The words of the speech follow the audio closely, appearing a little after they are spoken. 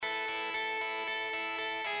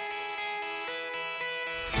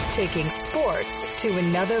taking sports to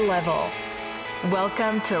another level.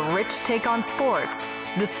 Welcome to Rich Take on Sports,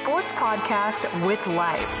 the sports podcast with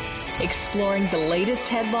life, exploring the latest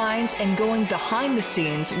headlines and going behind the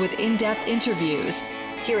scenes with in-depth interviews,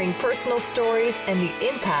 hearing personal stories and the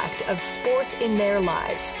impact of sports in their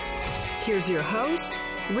lives. Here's your host,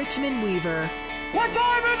 Richmond Weaver. What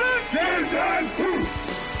time is it?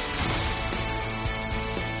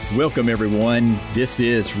 Welcome, everyone. This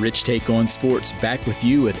is Rich Take on Sports, back with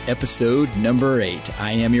you at episode number 8.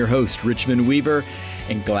 I am your host, Richmond Weaver,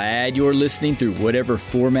 and glad you're listening through whatever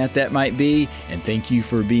format that might be. And thank you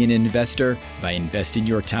for being an investor by investing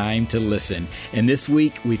your time to listen. And this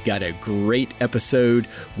week, we've got a great episode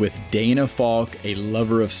with Dana Falk, a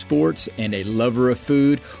lover of sports and a lover of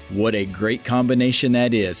food. What a great combination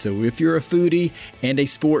that is. So if you're a foodie and a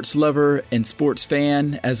sports lover and sports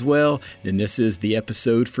fan as well, then this is the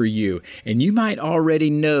episode for you. And you might already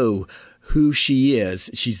know who she is.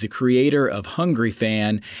 She's the creator of Hungry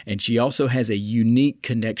Fan, and she also has a unique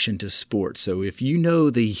connection to sports. So if you know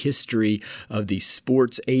the history of the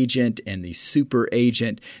sports agent and the super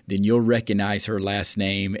agent, then you'll recognize her last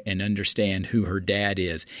name and understand who her dad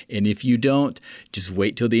is. And if you don't, just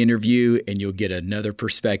wait till the interview and you'll get another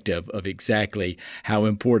perspective of exactly how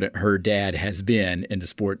important her dad has been in the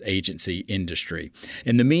sport agency industry.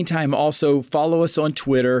 In the meantime, also follow us on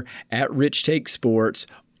Twitter at Rich Take Sports,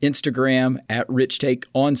 Instagram at Rich Take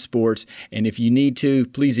on Sports. And if you need to,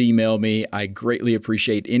 please email me. I greatly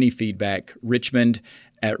appreciate any feedback. Richmond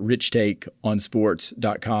at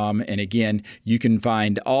richtakeonsports.com. And again, you can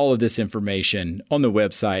find all of this information on the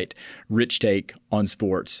website,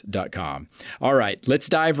 richtakeonsports.com. All right, let's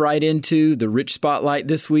dive right into the Rich Spotlight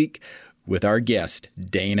this week with our guest,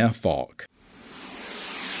 Dana Falk.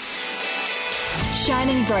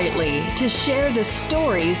 Shining brightly to share the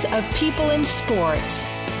stories of people in sports.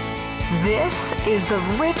 This is the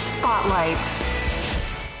Rich Spotlight.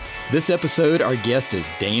 This episode, our guest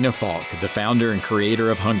is Dana Falk, the founder and creator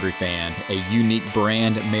of Hungry Fan, a unique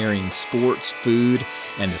brand marrying sports, food,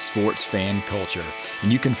 and the sports fan culture.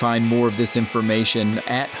 And you can find more of this information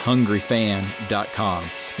at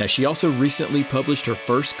hungryfan.com. Now, she also recently published her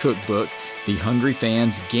first cookbook, the Hungry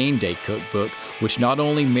Fan's Game Day Cookbook, which not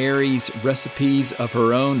only marries recipes of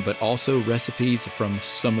her own, but also recipes from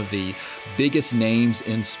some of the biggest names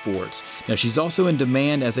in sports. Now, she's also in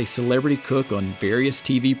demand as a celebrity cook on various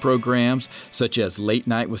TV programs, such as Late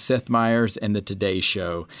Night with Seth Meyers and The Today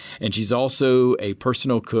Show. And she's also a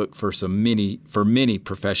personal cook for many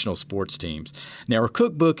professional sports teams. Now, her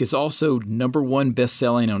cookbook is also #1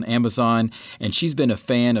 best-selling on Amazon, and she's been a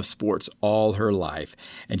fan of sports all her life.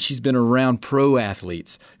 And she's been around pro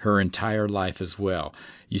athletes her entire life as well.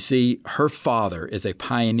 You see, her father is a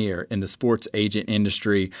pioneer in the sports agent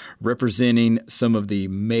industry, representing some of the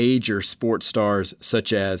major sports stars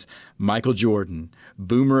such as Michael Jordan,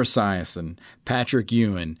 Boomer Esiason, Patrick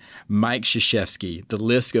Ewing, Mike Krzyzewski. The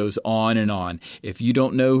list goes on and on. If you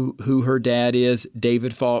don't know who her dad is,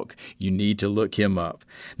 David Falk, you need to look him up.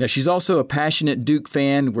 Now, she's also a passionate Duke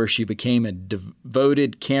fan, where she became a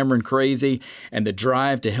devoted Cameron crazy, and the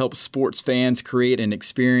drive to help sports fans create an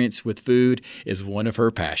experience with food is one of her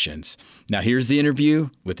passions. Now, here's the interview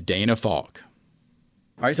with Dana Falk.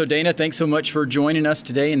 All right, so Dana, thanks so much for joining us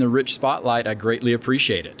today in the Rich Spotlight. I greatly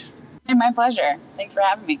appreciate it. My pleasure. Thanks for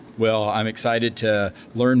having me. Well, I'm excited to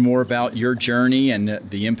learn more about your journey and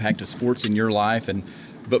the impact of sports in your life.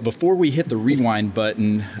 But before we hit the rewind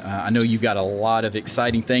button, I know you've got a lot of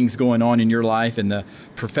exciting things going on in your life and the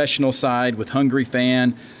professional side with Hungry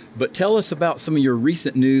Fan. But tell us about some of your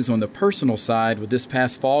recent news on the personal side with this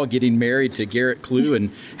past fall getting married to Garrett Clue,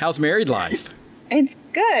 and how's married life? It's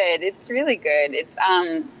good. It's really good. It's,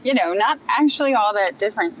 not actually all that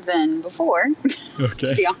different than before, Okay.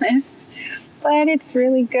 to be honest. But it's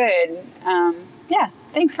really good.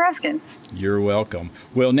 Thanks for asking. You're welcome.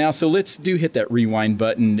 Well, now, so let's hit that rewind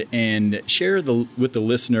button and share with the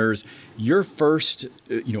listeners your first,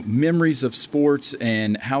 memories of sports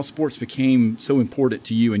and how sports became so important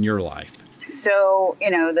to you in your life. So,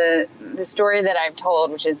 the story that I've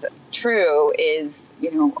told, which is true, is,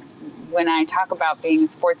 when I talk about being a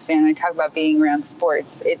sports fan, when I talk about being around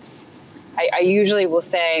sports, I usually will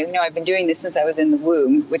say, I've been doing this since I was in the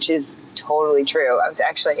womb, which is totally true. I was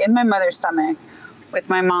actually in my mother's stomach with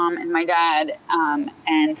my mom and my dad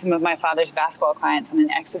and some of my father's basketball clients on an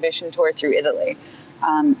exhibition tour through Italy.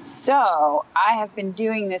 So I have been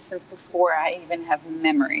doing this since before I even have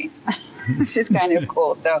memories, which is kind of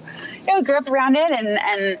cool. So, I grew up around it,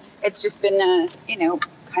 and it's just been,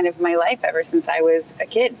 kind of my life ever since I was a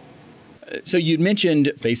kid. So you'd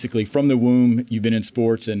mentioned basically from the womb, you've been in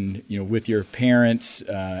sports and, with your parents,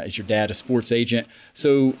 as your dad, a sports agent.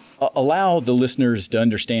 So allow the listeners to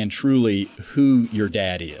understand truly who your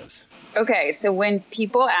dad is. Okay. So when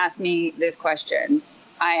people ask me this question,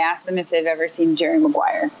 I ask them if they've ever seen Jerry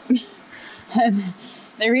Maguire.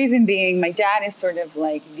 The reason being, my dad is sort of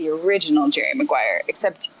like the original Jerry Maguire,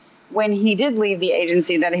 except when he did leave the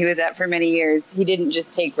agency that he was at for many years, he didn't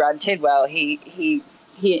just take Rod Tidwell. He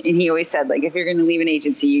always said, like, if you're going to leave an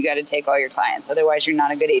agency, you got to take all your clients. Otherwise, you're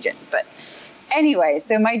not a good agent. But anyway,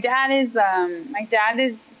 so my dad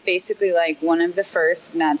is basically like one of the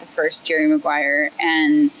first, not the first Jerry Maguire.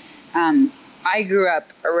 And I grew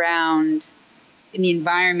up around in the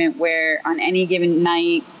environment where on any given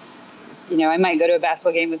night, I might go to a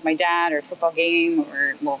basketball game with my dad or a football game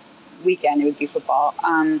or, weekend, it would be football.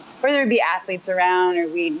 Or there would be athletes around, or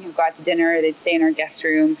we'd go out to dinner, or they'd stay in our guest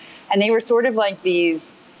room. And they were sort of like these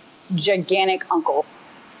gigantic uncles.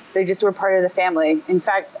 They just were part of the family. In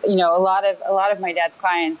fact, a lot of my dad's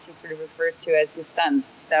clients, he sort of refers to as his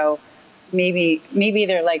sons. So maybe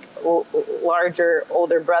they're like larger,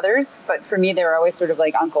 older brothers, but for me, they were always sort of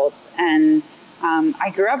like uncles. And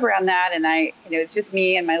I grew up around that, and it's just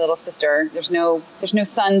me and my little sister. There's no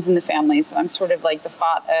sons in the family, so I'm sort of like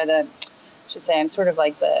I'm sort of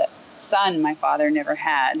like the son my father never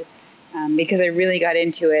had, because I really got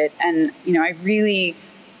into it, and I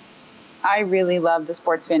really love the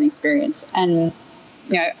sports fan experience. And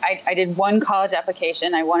I did one college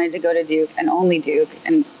application. I wanted to go to Duke and only Duke.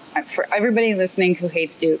 And for everybody listening who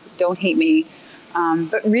hates Duke, don't hate me,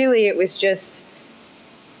 but really it was just.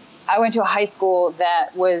 I went to a high school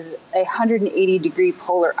that was 180-degree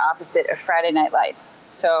polar opposite of Friday Night Lights.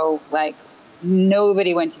 So, like,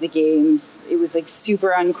 nobody went to the games. It was, like,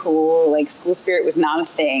 super uncool. Like, school spirit was not a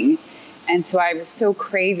thing. And so I was so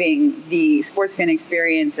craving the sports fan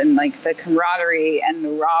experience and, like, the camaraderie and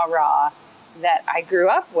the rah-rah that I grew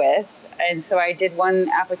up with. And so I did one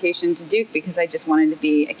application to Duke because I just wanted to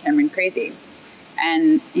be a Cameron crazy.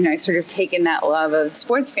 And, I've sort of taken that love of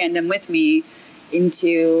sports fandom with me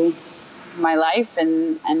into my life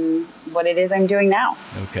and what it is I'm doing now.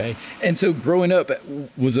 Okay. And so growing up,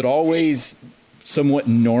 was it always somewhat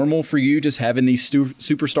normal for you just having these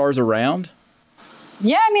superstars around?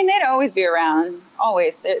 Yeah, they'd always be around.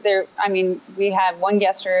 Always. We had one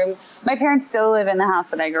guest room. My parents still live in the house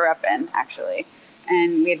that I grew up in, actually.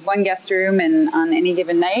 And we had one guest room, and on any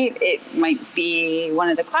given night, it might be one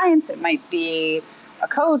of the clients. It might be a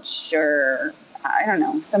coach or, I don't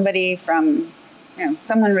know, somebody from...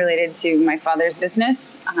 someone related to my father's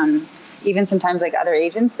business, even sometimes like other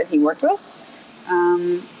agents that he worked with.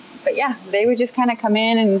 But yeah, they would just kind of come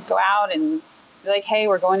in and go out and be like, hey,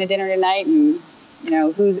 we're going to dinner tonight. And,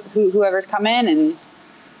 whoever's coming. And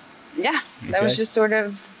yeah, that was just sort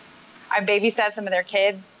of, I babysat some of their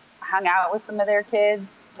kids, hung out with some of their kids,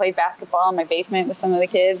 played basketball in my basement with some of the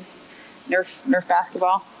kids, Nerf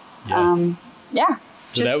basketball. Yes. Yeah,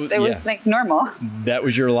 so it was like normal. That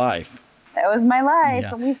was your life. That was my life.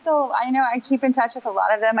 Yeah. And we still, I keep in touch with a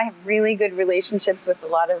lot of them. I have really good relationships with a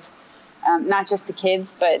lot of, not just the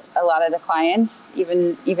kids, but a lot of the clients.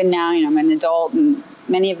 Even now, I'm an adult, and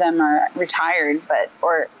many of them are retired,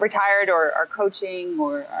 or are coaching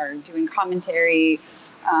or are doing commentary.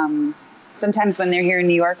 Sometimes when they're here in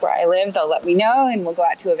New York where I live, they'll let me know and we'll go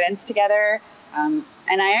out to events together. And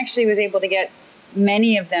I actually was able to get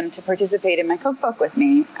many of them to participate in my cookbook with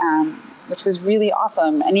me, which was really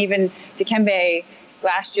awesome. And even Dikembe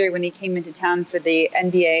last year when he came into town for the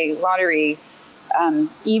NBA lottery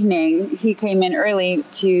evening, he came in early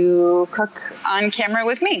to cook on camera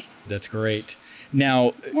with me. That's great.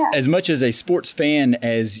 Now, As much as a sports fan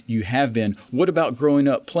as you have been, what about growing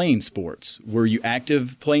up playing sports? Were you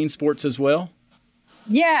active playing sports as well?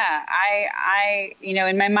 Yeah, I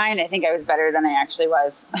in my mind, I think I was better than I actually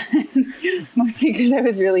was, mostly because I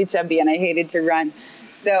was really chubby and I hated to run.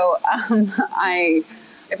 So I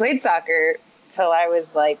played soccer till I was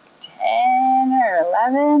like 10 or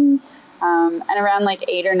 11. And around like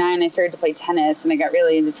 8 or 9, I started to play tennis, and I got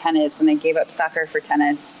really into tennis, and I gave up soccer for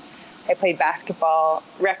tennis. I played basketball,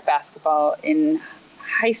 rec basketball in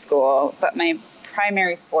high school, but my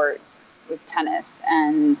primary sport was tennis.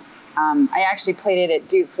 And I actually played it at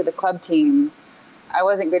Duke for the club team. I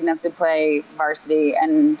wasn't good enough to play varsity.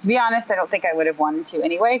 And to be honest, I don't think I would have wanted to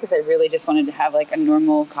anyway, because I really just wanted to have like a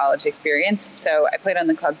normal college experience. So I played on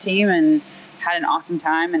the club team and had an awesome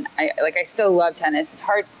time. And I still love tennis. It's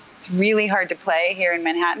really hard to play here in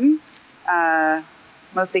Manhattan,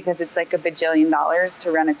 mostly because it's like $1 bajillion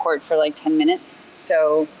to rent a court for like 10 minutes.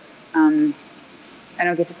 So I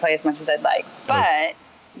don't get to play as much as I'd like. But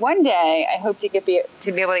one day I hope to be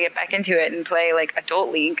able to get back into it and play like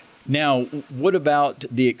adult league. Now, what about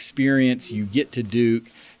the experience you get to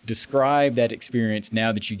Duke? Describe that experience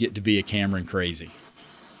now that you get to be a Cameron Crazy.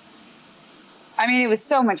 I mean, it was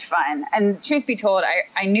so much fun. And truth be told,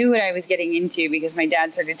 I knew what I was getting into because my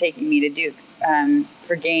dad started taking me to Duke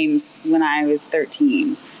for games when I was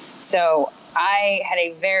 13. So I had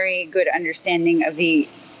a very good understanding of the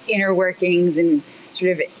inner workings and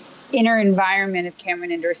sort of inner environment of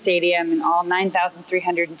Cameron Indoor Stadium and all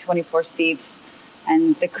 9,324 seats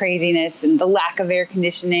and the craziness and the lack of air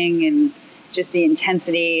conditioning and just the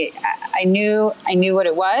intensity. I knew what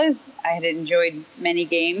it was. I had enjoyed many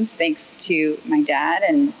games thanks to my dad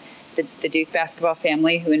and the Duke basketball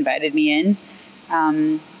family who invited me in.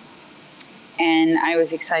 And I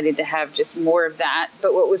was excited to have just more of that.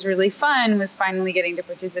 But what was really fun was finally getting to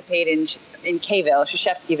participate in K-ville,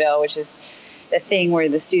 Krzyzewskiville, which is the thing where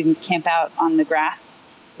the students camp out on the grass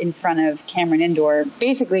in front of Cameron Indoor,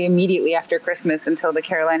 basically immediately after Christmas until the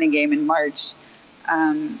Carolina game in March.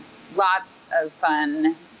 Lots of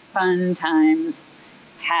fun times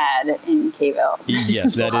had in K-ville.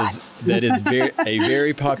 Yes, that is a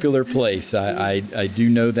very popular place. I do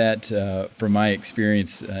know that from my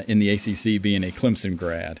experience in the ACC being a Clemson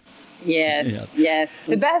grad. Yes.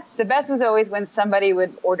 The best was always when somebody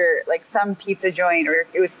would order like some pizza joint, or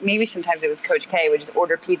sometimes it was Coach K would just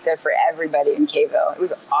order pizza for everybody in K-ville. It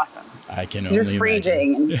was awesome. I can only imagine. You're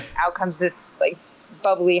freezing, and out comes this like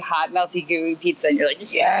bubbly, hot, melty, gooey pizza, and you're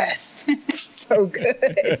like, yes, so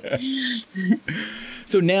good.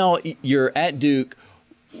 So now you're at Duke.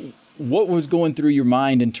 What was going through your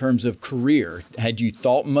mind in terms of career? Had you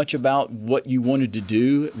thought much about what you wanted to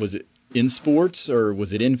do? Was it in sports or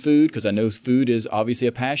was it in food? Because I know food is obviously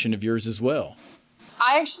a passion of yours as well.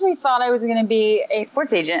 I actually thought I was going to be a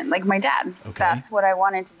sports agent like my dad. Okay. That's what I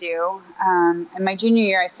wanted to do. And my junior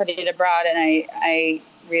year, I studied abroad, and I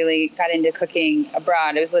really got into cooking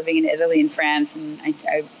abroad. I was living in Italy and France, and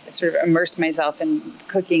I sort of immersed myself in the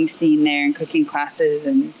cooking scene there and cooking classes,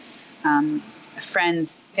 and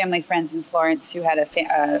family friends in Florence who had a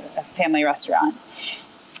family restaurant.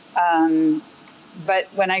 But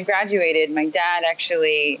when I graduated, my dad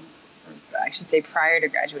actually, I should say prior to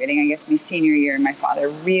graduating, I guess my senior year, my father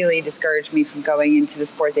really discouraged me from going into the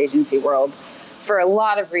sports agency world for a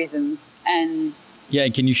lot of reasons. And yeah,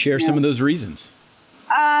 can you share some of those reasons?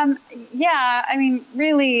 Yeah, I mean,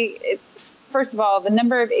 really, first of all, the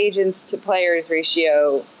number of agents to players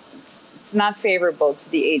ratio, it's not favorable to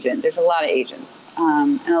the agent. There's a lot of agents,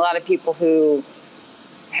 and a lot of people who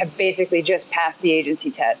have basically just passed the agency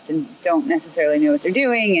test and don't necessarily know what they're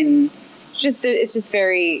doing, and it's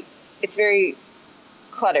very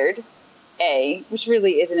cluttered, which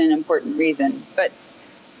really isn't an important reason. But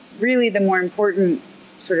really the more important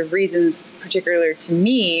sort of reasons, particular to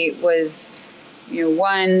me, was,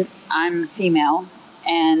 one, I'm female,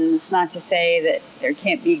 and it's not to say that there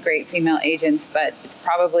can't be great female agents, but it's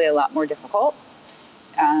probably a lot more difficult.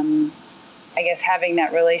 I guess having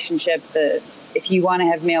that relationship, if you want to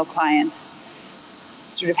have male clients,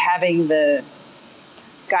 sort of having the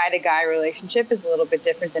guy-to-guy relationship is a little bit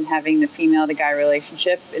different than having the female-to-guy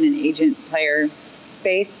relationship in an agent-player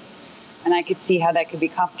space. And I could see how that could be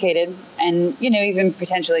complicated. And, even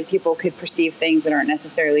potentially people could perceive things that aren't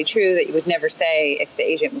necessarily true that you would never say if the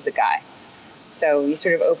agent was a guy. So you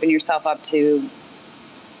sort of open yourself up to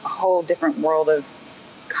a whole different world of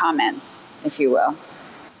comments, if you will.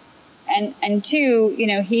 And two,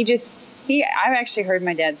 I've actually heard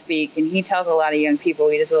my dad speak, and he tells a lot of young people.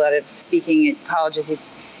 He does a lot of speaking at colleges.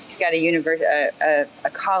 He's got a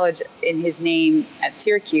college in his name at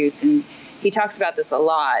Syracuse, and he talks about this a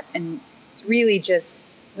lot. And it's really just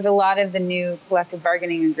with a lot of the new collective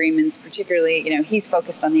bargaining agreements, particularly, he's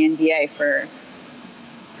focused on the NBA for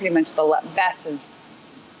pretty much the best of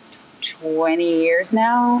 20 years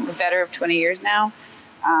now, the better of 20 years now.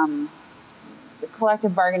 The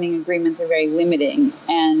collective bargaining agreements are very limiting,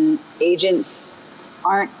 and agents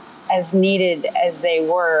aren't as needed as they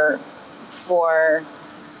were for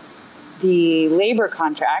the labor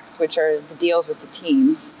contracts, which are the deals with the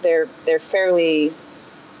teams. They're fairly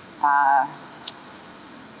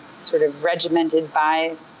sort of regimented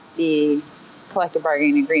by the collective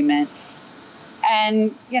bargaining agreement.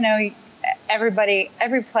 And,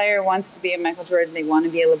 every player wants to be a Michael Jordan. They want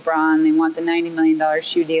to be a LeBron. They want the $90 million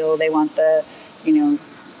shoe deal. They want the,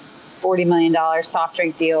 $40 million soft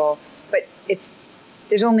drink deal. But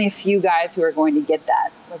there's only a few guys who are going to get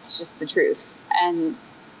that. That's just the truth. And,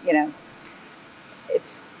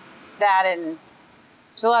 it's that, and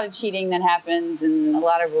there's a lot of cheating that happens and a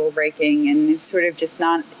lot of rule breaking. And it's sort of just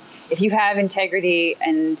not, if you have integrity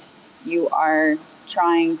and you are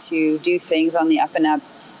trying to do things on the up and up,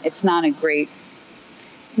 it's not a great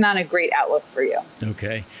outlook for you.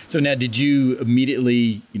 Okay. So now, did you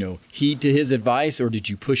immediately, heed to his advice, or did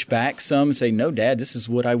you push back some and say, no, Dad, this is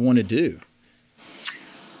what I want to do?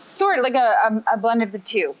 Sort of like a blend of the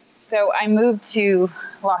two. So I moved to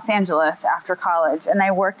Los Angeles after college, and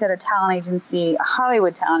I worked at a talent agency, a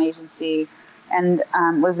Hollywood talent agency, and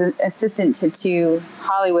was an assistant to 2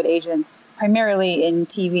 Hollywood agents, primarily in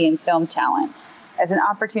TV and film talent, as an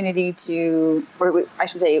opportunity to, or I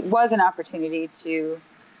should say, it was an opportunity to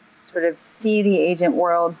sort of see the agent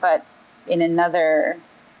world, but in another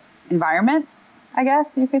environment, I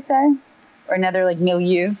guess you could say, or another like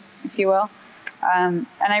milieu, if you will. And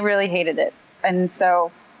I really hated it. And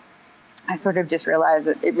so I sort of just realized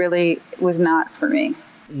that it really was not for me.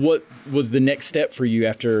 What was the next step for you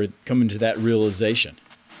after coming to that realization?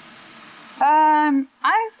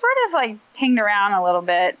 I sort of like pinged around a little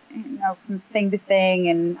bit, from thing to thing.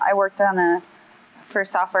 And I worked on for a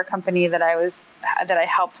software company that I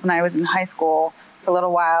helped when I was in high school for a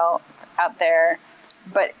little while out there.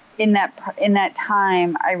 But in that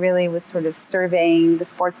time, I really was sort of surveying the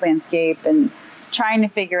sports landscape and trying to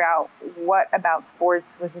figure out what about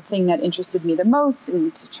sports was the thing that interested me the most,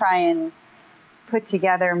 and to try and put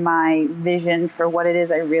together my vision for what it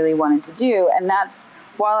is I really wanted to do. And that's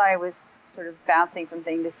while I was sort of bouncing from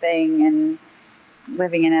thing to thing and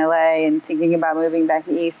living in LA and thinking about moving back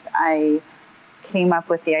east, I came up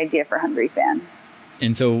with the idea for Hungry Fan.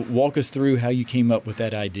 And so walk us through how you came up with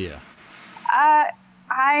that idea.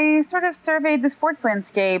 I sort of surveyed the sports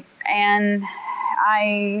landscape, and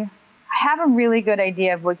I have a really good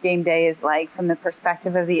idea of what game day is like from the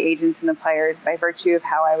perspective of the agents and the players by virtue of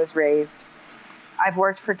how I was raised. I've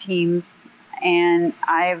worked for teams, and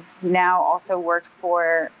I've now also worked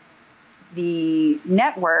for the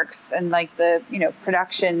networks and like the,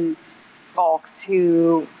 production folks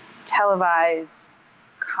who televise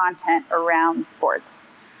content around sports,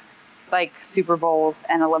 like Super Bowls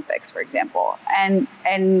and Olympics, for example. And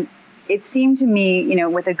it seemed to me,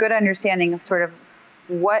 with a good understanding of sort of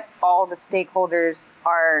what all the stakeholders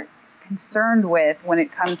are concerned with when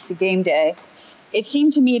it comes to game day, it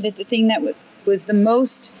seemed to me that the thing that was the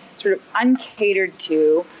most sort of uncatered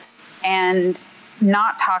to and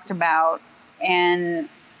not talked about and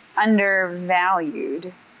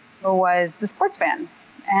undervalued was the sports fan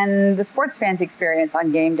and the sports fan's experience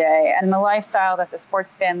on game day and the lifestyle that the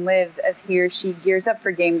sports fan lives as he or she gears up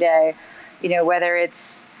for game day, whether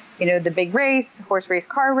it's, the big race, horse race,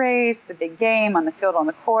 car race, the big game on the field, on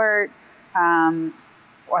the court, or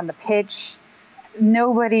on the pitch.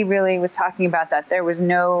 Nobody really was talking about that. There was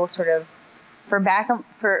no sort of, for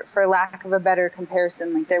lack of a better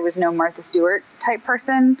comparison, like there was no Martha Stewart type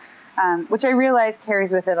person, which I realize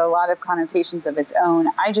carries with it a lot of connotations of its own.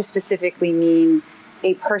 I just specifically mean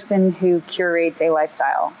a person who curates a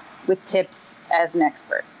lifestyle with tips as an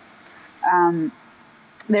expert.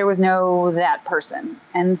 There was no that person.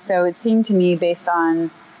 And so it seemed to me, based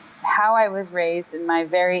on how I was raised and my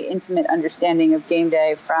very intimate understanding of game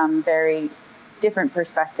day from very different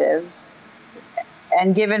perspectives,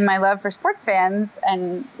 and given my love for sports fans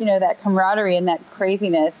and, that camaraderie and that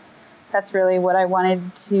craziness, that's really what I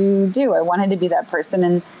wanted to do. I wanted to be that person.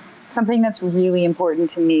 And something that's really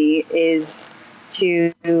important to me is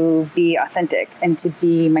to be authentic and to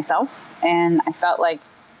be myself. And I felt like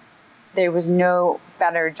there was no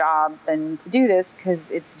better job than to do this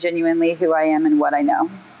because it's genuinely who I am and what I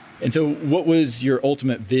know. And so what was your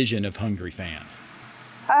ultimate vision of Hungry Fan?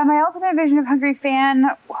 My ultimate vision of Hungry Fan,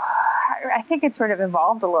 I think it sort of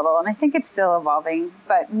evolved a little, and I think it's still evolving.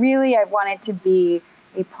 But really, I wanted to be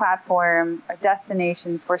a platform, a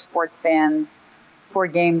destination for sports fans for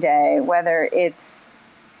game day, whether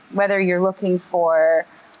you're looking for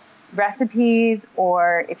recipes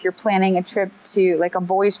or if you're planning a trip to, like a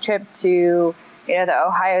boys trip to, the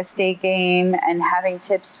Ohio State game and having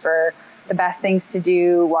tips for the best things to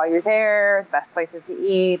do while you're there, the best places to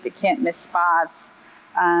eat, the can't miss spots.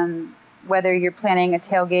 Whether you're planning a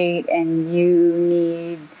tailgate and you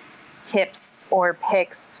need tips or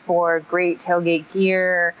picks for great tailgate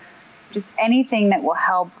gear, just anything that will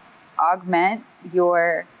help augment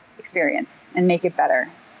your experience and make it better.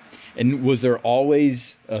 And was there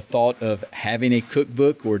always a thought of having a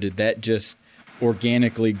cookbook, or did that just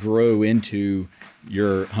organically grow into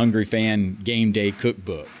your Hungry Fan game day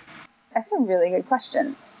cookbook? That's a really good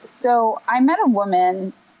question. So I met a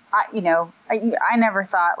woman, I never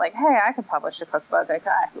thought like, hey, I could publish a cookbook. Like,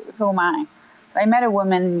 who am I? But I met a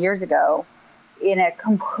woman years ago in a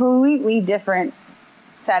completely different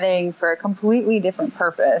setting for a completely different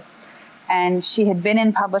purpose. And she had been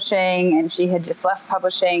in publishing, and she had just left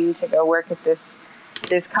publishing to go work at this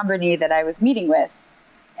this company that I was meeting with.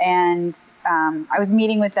 And I was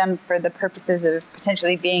meeting with them for the purposes of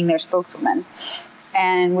potentially being their spokeswoman.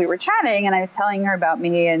 And we were chatting, and I was telling her about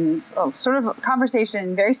me, and sort of a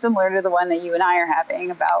conversation very similar to the one that you and I are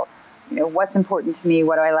having about, what's important to me,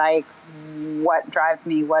 what do I like, what drives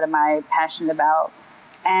me, what am I passionate about.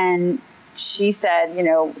 And she said,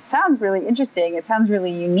 it sounds really interesting. It sounds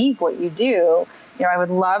really unique what you do. I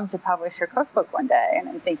would love to publish your cookbook one day. And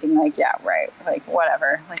I'm thinking yeah, right.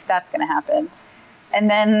 Whatever, that's going to happen. And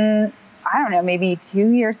then, I don't know, maybe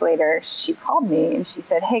 2 years later, she called me and she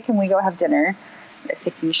said, hey, can we go have dinner? I'm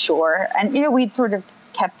thinking, sure. And, we'd sort of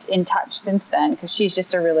kept in touch since then because she's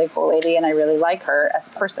just a really cool lady and I really like her as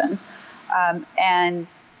a person.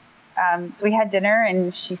 So we had dinner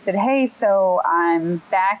and she said, hey, so I'm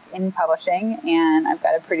back in publishing and I've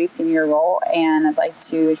got a pretty senior role and I'd like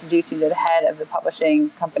to introduce you to the head of the publishing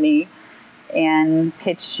company and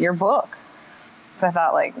pitch your book. So I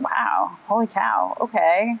thought wow, holy cow.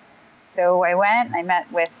 Okay. So I went and I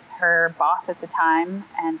met with her boss at the time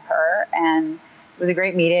and it was a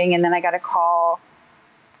great meeting. And then I got a call.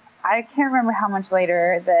 I can't remember how much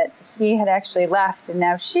later that he had actually left and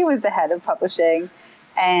now she was the head of publishing.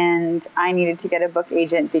 And I needed to get a book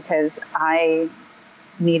agent because I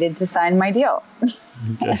needed to sign my deal.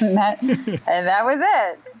 Okay. and that was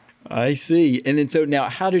it. I see. And then so now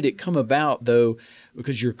how did it come about though?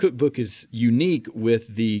 Because your cookbook is unique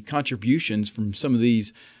with the contributions from some of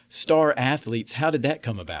these star athletes. How did that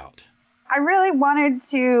come about? I really wanted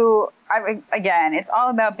to, again, it's all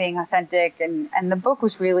about being authentic. And the book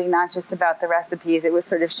was really not just about the recipes. It was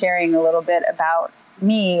sort of sharing a little bit about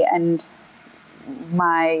me and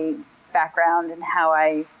my background and how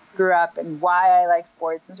I grew up and why I like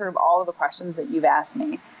sports and sort of all of the questions that you've asked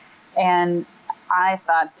me. And I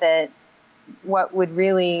thought that what would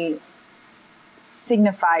really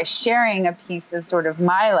signify sharing a piece of sort of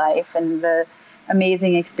my life and the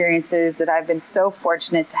amazing experiences that I've been so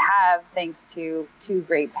fortunate to have thanks to two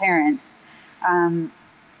great parents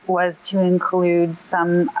was to include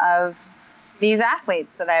some of these athletes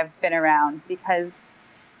that I've been around because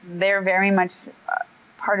they're very much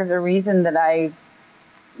part of the reason that I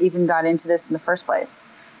even got into this in the first place.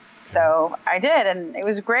 So I did, and it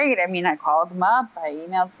was great. I mean, I called them up, I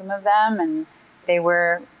emailed some of them, and they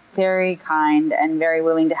were very kind and very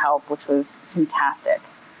willing to help, which was fantastic.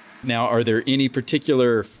 Now, are there any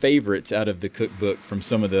particular favorites out of the cookbook from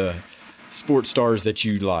some of the sports stars that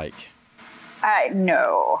you like?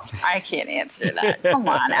 No, I can't answer that. Come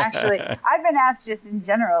on. Actually, I've been asked just in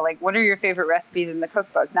general, what are your favorite recipes in the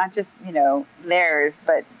cookbook? Not just, theirs,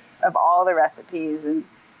 but of all the recipes. And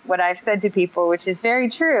what I've said to people, which is very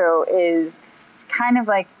true, is it's kind of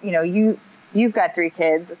like, you've got 3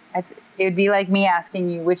 kids. It would be like me asking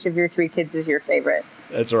you which of your 3 kids is your favorite.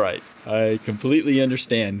 That's right. I completely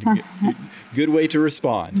understand. Good way to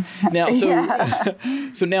respond. Now,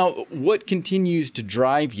 so now, what continues to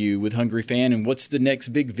drive you with Hungry Fan, and what's the next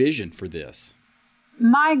big vision for this?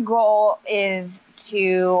 My goal is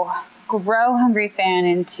to grow Hungry Fan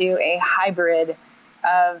into a hybrid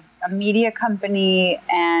of a media company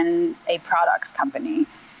and a products company,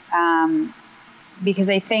 because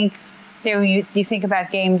I think you think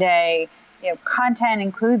about game day. Content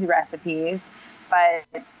includes recipes,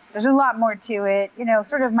 but there's a lot more to it.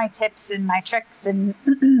 Sort of my tips and my tricks and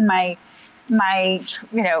my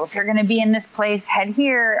if you're going to be in this place, head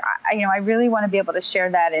here. I really want to be able to share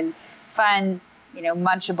that in fun,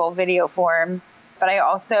 munchable video form. But I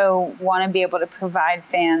also want to be able to provide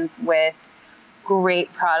fans with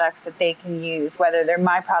great products that they can use, whether they're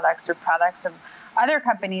my products or products of other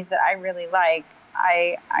companies that I really like.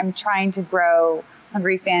 I'm trying to grow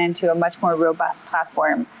Hungry Fan into a much more robust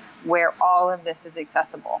platform where all of this is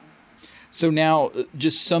accessible. So now,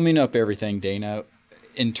 just summing up everything, Dana,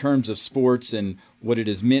 in terms of sports and what it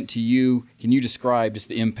has meant to you, can you describe just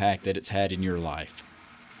the impact that it's had in your life?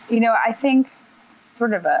 I think it's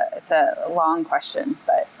a long question,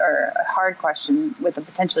 or a hard question with a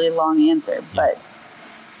potentially long answer. Yeah. But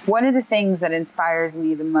one of the things that inspires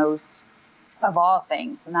me the most of all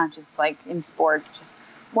things, not just in sports, just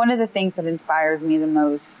one of the things that inspires me the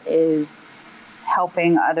most is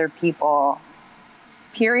helping other people,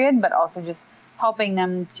 period, but also just helping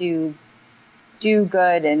them to do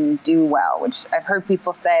good and do well, which I've heard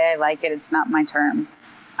people say. I like it. It's not my term.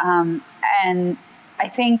 And I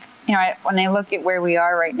think, when I look at where we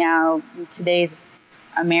are right now, in today's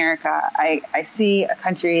America, I see a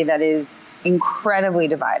country that is incredibly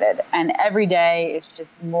divided, and every day is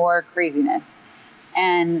just more craziness.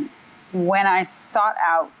 And when I sought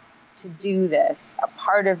out to do this, a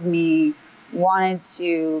part of me wanted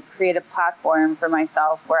to create a platform for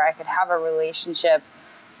myself where I could have a relationship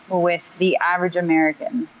with the average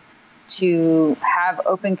Americans, to have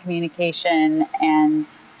open communication and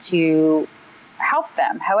to help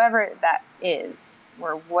them, however that is,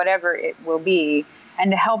 or whatever it will be,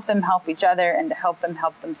 and to help them help each other and to help them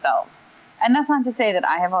help themselves. And that's not to say that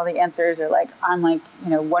I have all the answers or like I'm like,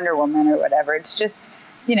 Wonder Woman or whatever. It's just,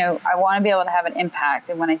 I want to be able to have an impact.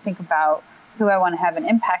 And when I think about who I want to have an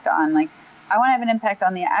impact on, like I want to have an impact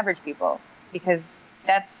on the average people, because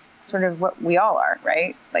that's sort of what we all are,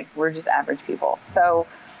 right? Like we're just average people. So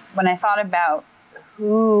when I thought about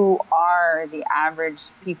who are the average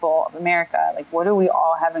people of America, like what do we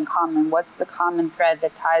all have in common? What's the common thread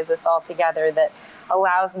that ties us all together that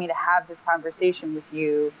allows me to have this conversation with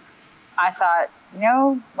you? I thought, I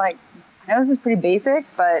know this is pretty basic,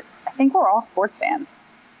 but I think we're all sports fans.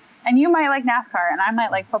 And you might like NASCAR and I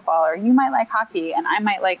might like football, or you might like hockey and I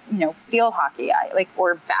might like, field hockey,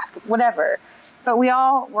 or basketball, whatever. But we're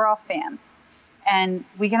all fans. And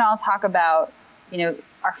we can all talk about,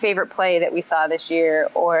 our favorite play that we saw this year,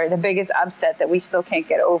 or the biggest upset that we still can't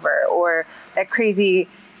get over, or that crazy,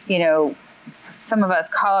 some of us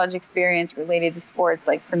college experience related to sports,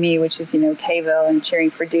 like for me, which is, K-ville and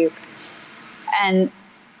cheering for Duke. And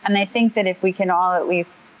I think that if we can all at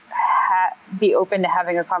least be open to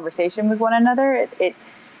having a conversation with one another, it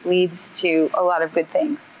leads to a lot of good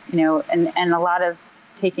things, and a lot of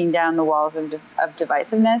taking down the walls of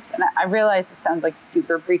divisiveness. And I realize it sounds like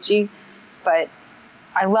super preachy, but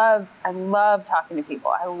I love talking to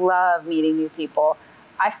people. I love meeting new people.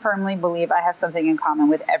 I firmly believe I have something in common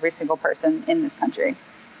with every single person in this country.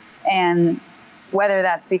 And whether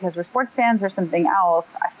that's because we're sports fans or something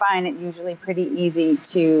else, I find it usually pretty easy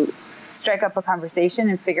to strike up a conversation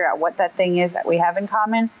and figure out what that thing is that we have in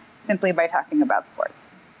common simply by talking about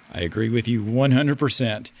sports. I agree with you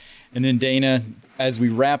 100%. And then Dana, as we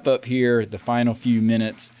wrap up here, the final few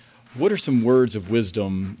minutes, what are some words of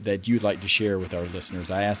wisdom that you'd like to share with our listeners?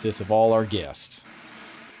 I ask this of all our guests.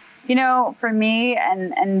 For me,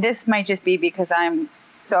 and this might just be because I'm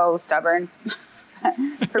so stubborn,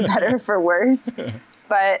 for better or for worse,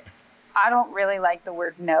 but I don't really like the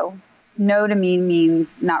word no. No to me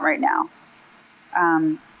means not right now.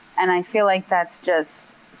 And I feel like that's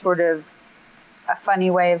just sort of a funny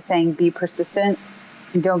way of saying be persistent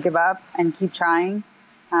and don't give up and keep trying.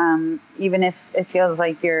 Even if it feels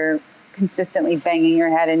like you're consistently banging your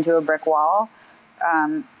head into a brick wall.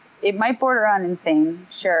 It might border on insane,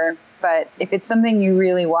 sure. But if it's something you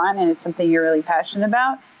really want and it's something you're really passionate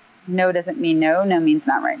about, no doesn't mean no. No means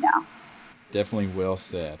not right now. Definitely well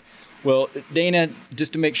said. Well, Dana,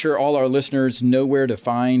 just to make sure all our listeners know where to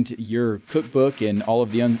find your cookbook and all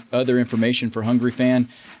of the other information for Hungry Fan,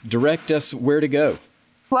 direct us where to go.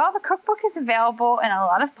 Well, the cookbook is available in a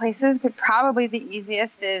lot of places, but probably the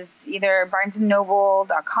easiest is either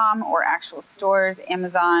barnesandnoble.com or actual stores,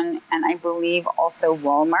 Amazon, and I believe also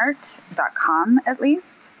Walmart.com at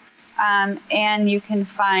least. And you can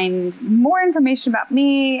find more information about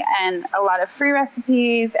me and a lot of free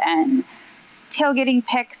recipes and tailgating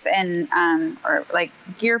picks and or like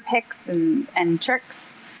gear picks and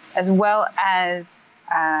tricks, as well as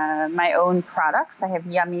my own products. I have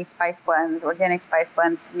yummy spice blends, organic spice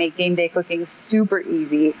blends to make game day cooking super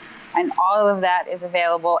easy. And all of that is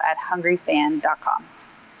available at hungryfan.com.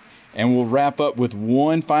 And we'll wrap up with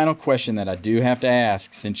one final question that I do have to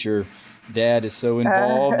ask, since your dad is so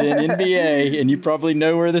involved in NBA, and you probably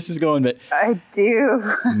know where this is going. But I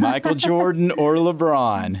do. Michael Jordan or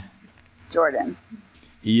LeBron? Jordan.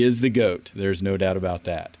 He is the GOAT. There's no doubt about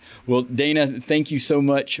that. Well, Dana, thank you so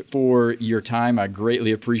much for your time. I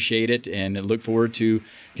greatly appreciate it, and look forward to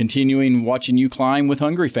continuing watching you climb with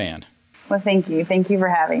Hungry Fan. Well, thank you. Thank you for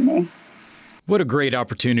having me. What a great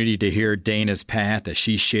opportunity to hear Dana's path as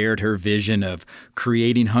she shared her vision of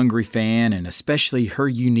creating Hungry Fan, and especially her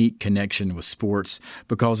unique connection with sports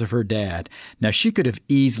because of her dad. Now, she could have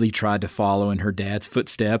easily tried to follow in her dad's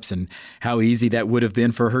footsteps, and how easy that would have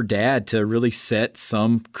been for her dad to really set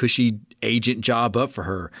some cushy agent job up for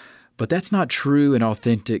her. But that's not true and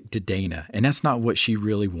authentic to Dana, and that's not what she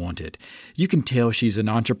really wanted. You can tell she's an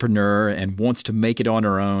entrepreneur and wants to make it on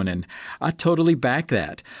her own, and I totally back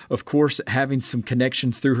that. Of course, having some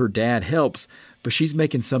connections through her dad helps, but she's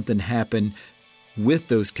making something happen with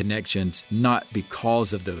those connections, not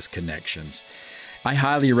because of those connections. I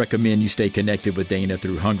highly recommend you stay connected with Dana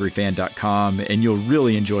through hungryfan.com, and you'll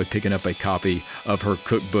really enjoy picking up a copy of her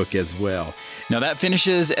cookbook as well. Now that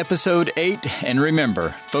finishes episode 8, and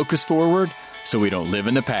remember, focus forward so we don't live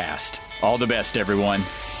in the past. All the best, everyone.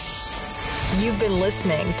 You've been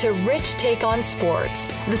listening to Rich Take on Sports,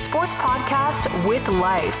 the sports podcast with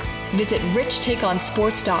life. Visit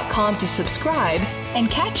richtakeonsports.com to subscribe and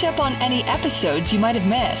catch up on any episodes you might have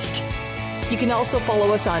missed. You can also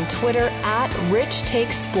follow us on Twitter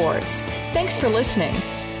 @RichTakeSports. Thanks for listening.